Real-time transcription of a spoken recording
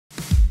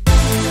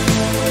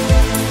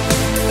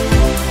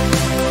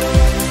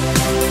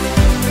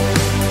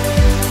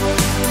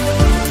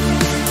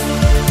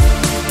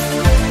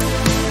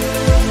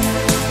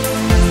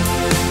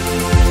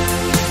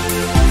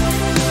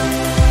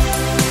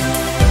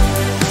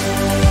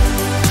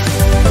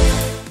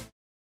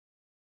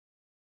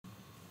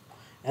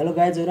Hello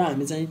गाइजहरु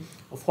हामी चाहिँ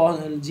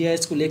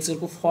GIS को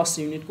लेक्चरको फर्स्ट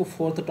युनिटको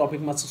फोर्थ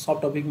टपिकमा सब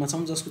टपिकमा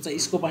छौं जसको चाहिँ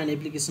scope and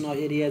application of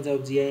areas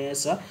of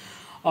GIS छ।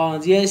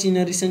 GIS in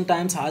recent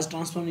times has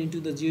transformed into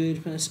the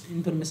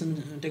information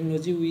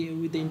technology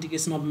with the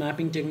integration of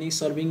mapping techniques,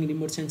 surveying,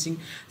 remote sensing,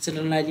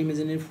 satellite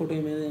imagery,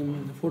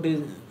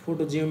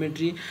 photo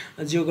geometry,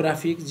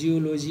 geographic,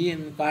 geology,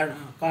 and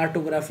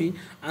cartography,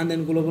 and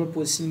then global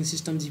positioning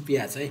system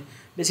GPS है।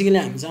 Basically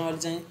हाम्रो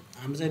चाहिँ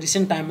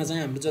recent टाइममा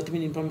चाहिँ हाम्रो जति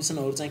पनि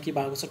इन्फर्मेसनहरु चाहिँ के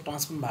भएको छ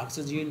ट्रान्सफर्म भएको छ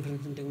जियो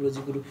इन्फर्मेसन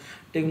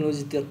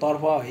टेक्नोलोजी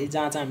तर्फ है,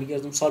 जहाँ चाहिँ हामी के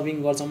गर्छौं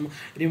सर्भिङ गर्छौं,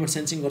 रिमोट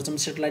सेन्सिङ गर्छौं,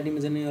 सैटेलाइट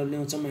इमेजरीहरु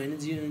ल्याउँछौं हैन,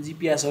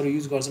 GPS हरु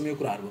युज गर्छौं। यो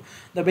कुराहरु हो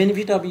the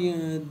benefit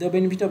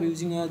of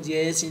using a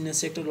GIS in a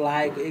sector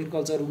like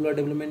agriculture, rural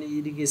development,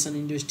 irrigation,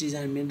 industries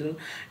and mineral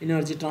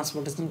energy,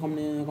 transportation,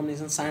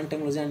 communication, science,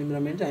 technology and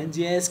environment है।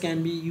 GIS can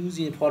be use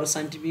for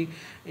scientific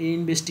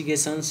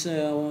investigations,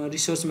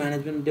 resource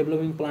management,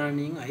 developing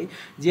planning है।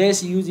 GIS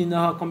use in the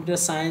computer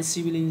science,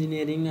 civil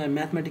engineering,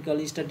 mathematical,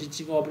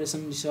 statistical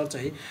operation research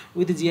है।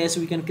 With GIS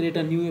we can create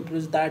a new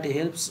approach that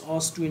helps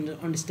us to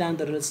understand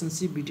the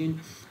relationship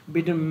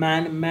between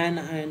man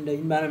and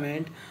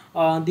environment.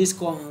 This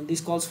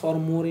calls for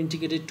more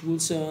integrated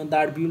tools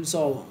that builds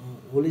a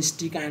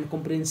holistic and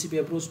comprehensive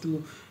approach to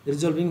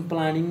resolving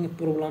planning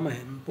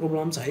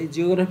problems है।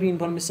 Geographic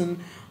information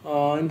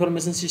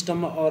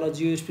system or a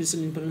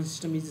geospatial information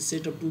system is a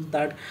set of tools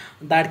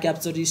that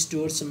captures,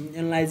 stores,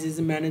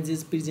 analyzes,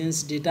 manages,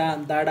 presents data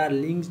that are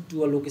linked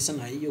to a location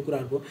है। यो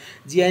कुराहरुको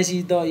GIS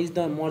is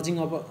the merging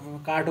of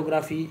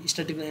cartography,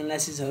 statistical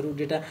analysis हरु,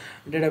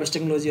 database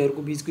technology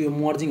हरुको बीचको यो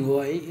मर्जिङ हो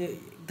है।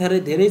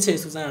 धेरै छ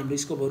यसको चाहिँ हाम्रो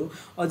स्कोपहरु।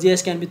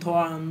 GIS can be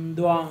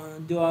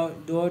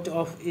thought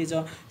of as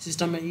a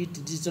system it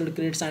digital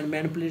creates and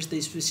manipulates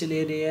the special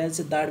areas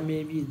that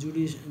may be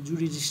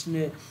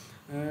jurisdictional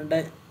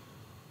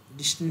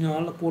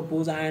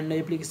purpose and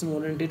application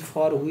oriented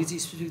for which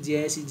specific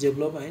GIS is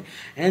developed है।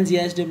 And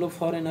GIS developed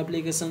for an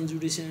application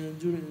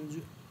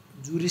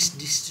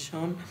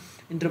jurisdiction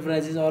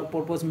enterprises or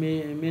purpose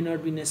may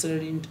not be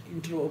necessarily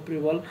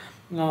interoperable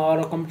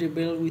or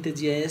compatible with the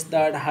GIS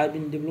that have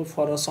been developed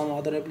for some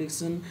other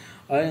application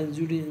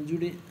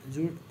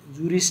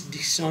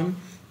jurisdiction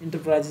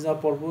enterprises or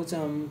purpose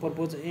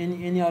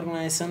any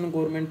organization,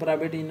 government,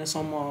 private, in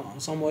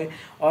some way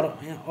or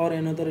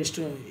another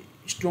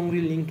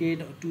strongly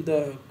linked to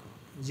the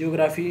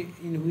geography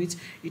in which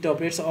it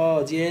operates.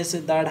 A GIS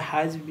that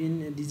has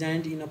been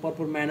designed in a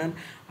proper manner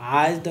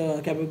has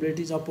the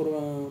capabilities of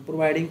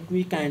providing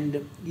quick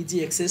and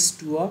easy access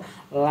to a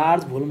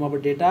large volume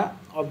of data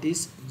of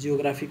these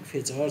geographic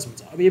features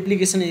हुन्छ। अब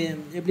application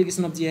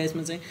of GIS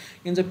मा चाहिँ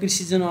के हुन्छ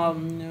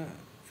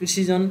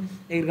precision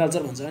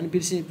agriculture भन्छ अनि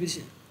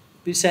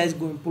precise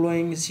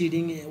प्लोइङ,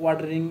 सीडिङ,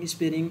 watering,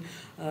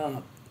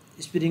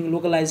 spraying,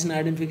 localization,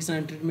 identification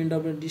and treatment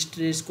of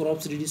distress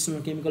crops, reduction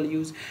of chemical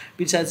use,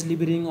 precise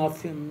leveling of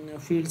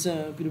fields,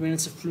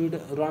 prevents fluid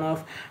runoff,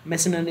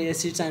 machinery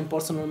assets and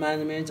personal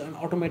management, and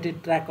automated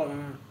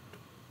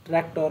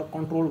tractor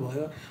control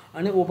भयो।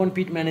 अनि open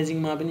पिट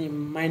म्यानेजिङमा पनि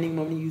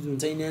माइनिङमा पनि use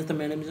हुन्छ। Enhance the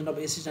management of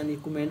assets and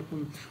equipment,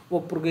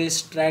 work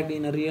progress ट्र्याक्ड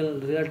in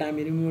real time,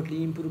 remotely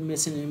improve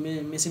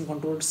machine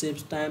control,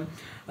 saves time,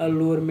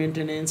 lower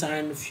maintenance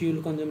and fuel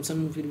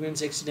consumption,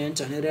 prevents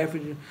accidents अनि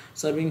rapid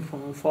serving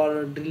for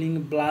drilling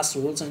blast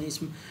holes अनि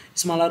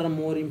smaller र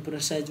more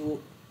इम्प्रेसाइज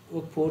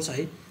work force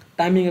है।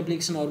 Timing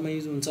एप्लिकेसनहरुमा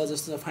use हुन्छ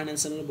जस्तो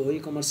financial भयो,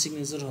 ई-कमर्स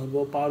सिग्नेचरहरु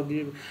भयो, power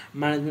grid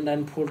management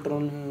and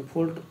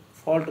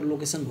fault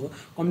location भयो,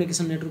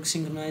 communication network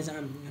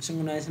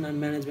सिंक्रोनाइजेसन and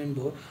management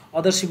भयो।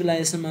 अदर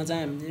सिभिलाइजेसनमा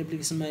चाहिँ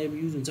एप्लिकेसनमा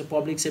युज हुन्छ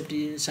public safety,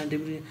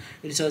 scientific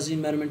research,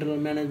 environmental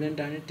management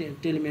and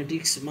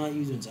टेलिमेटिक्समा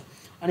use हुन्छ।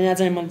 अनि यहाँ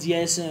चाहिँ म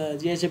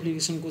GIS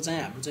एप्लिकेसनको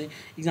चाहिँ हाम्रो चाहिँ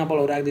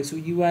इक्जाम्पलहरु राख्दै छु।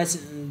 US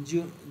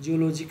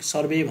जियोलोजिक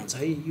सर्वे भन्छ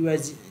है,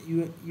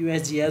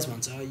 USGS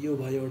भन्छ, यो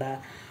भयो एउटा।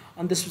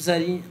 अनि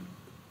त्यसपछि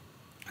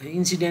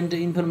इन्सिडेन्ट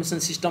इन्फर्मेसन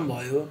सिस्टम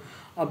भयो,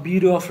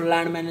 ब्युरो अफ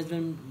ल्यान्ड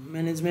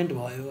म्यानेजमेन्ट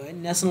भयो है,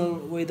 नेसनल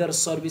वेदर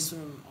सर्भिस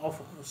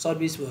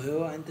भयो।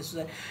 अनि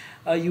त्यसपछि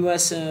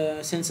US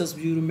सेन्सस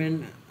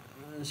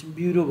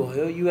ब्युरो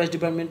भयो, US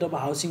department of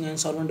housing and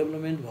सर्बन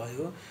development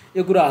भयो।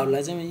 यो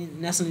कुराहरुलाई चाहिँ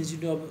national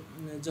institute of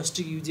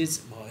justice usages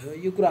भयो।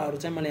 यो कुराहरु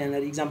चाहिँ मैले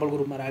यहाँ इक्जाम्पलको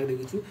रूपमा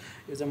राखिदिएको छु।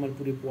 यो चाहिँ मैले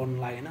पुरै पढ्न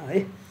लागेन है।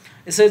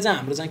 यसरी चाहिँ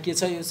हाम्रो चाहिँ के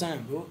छ, यो चाहिँ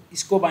हाम्रो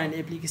scope and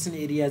application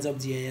areas of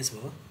GIS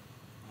भयो है,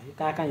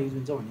 कहाँ युज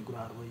हुन्छ भन्ने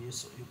कुराहरु भयो। यो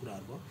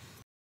कुराहरु भयो।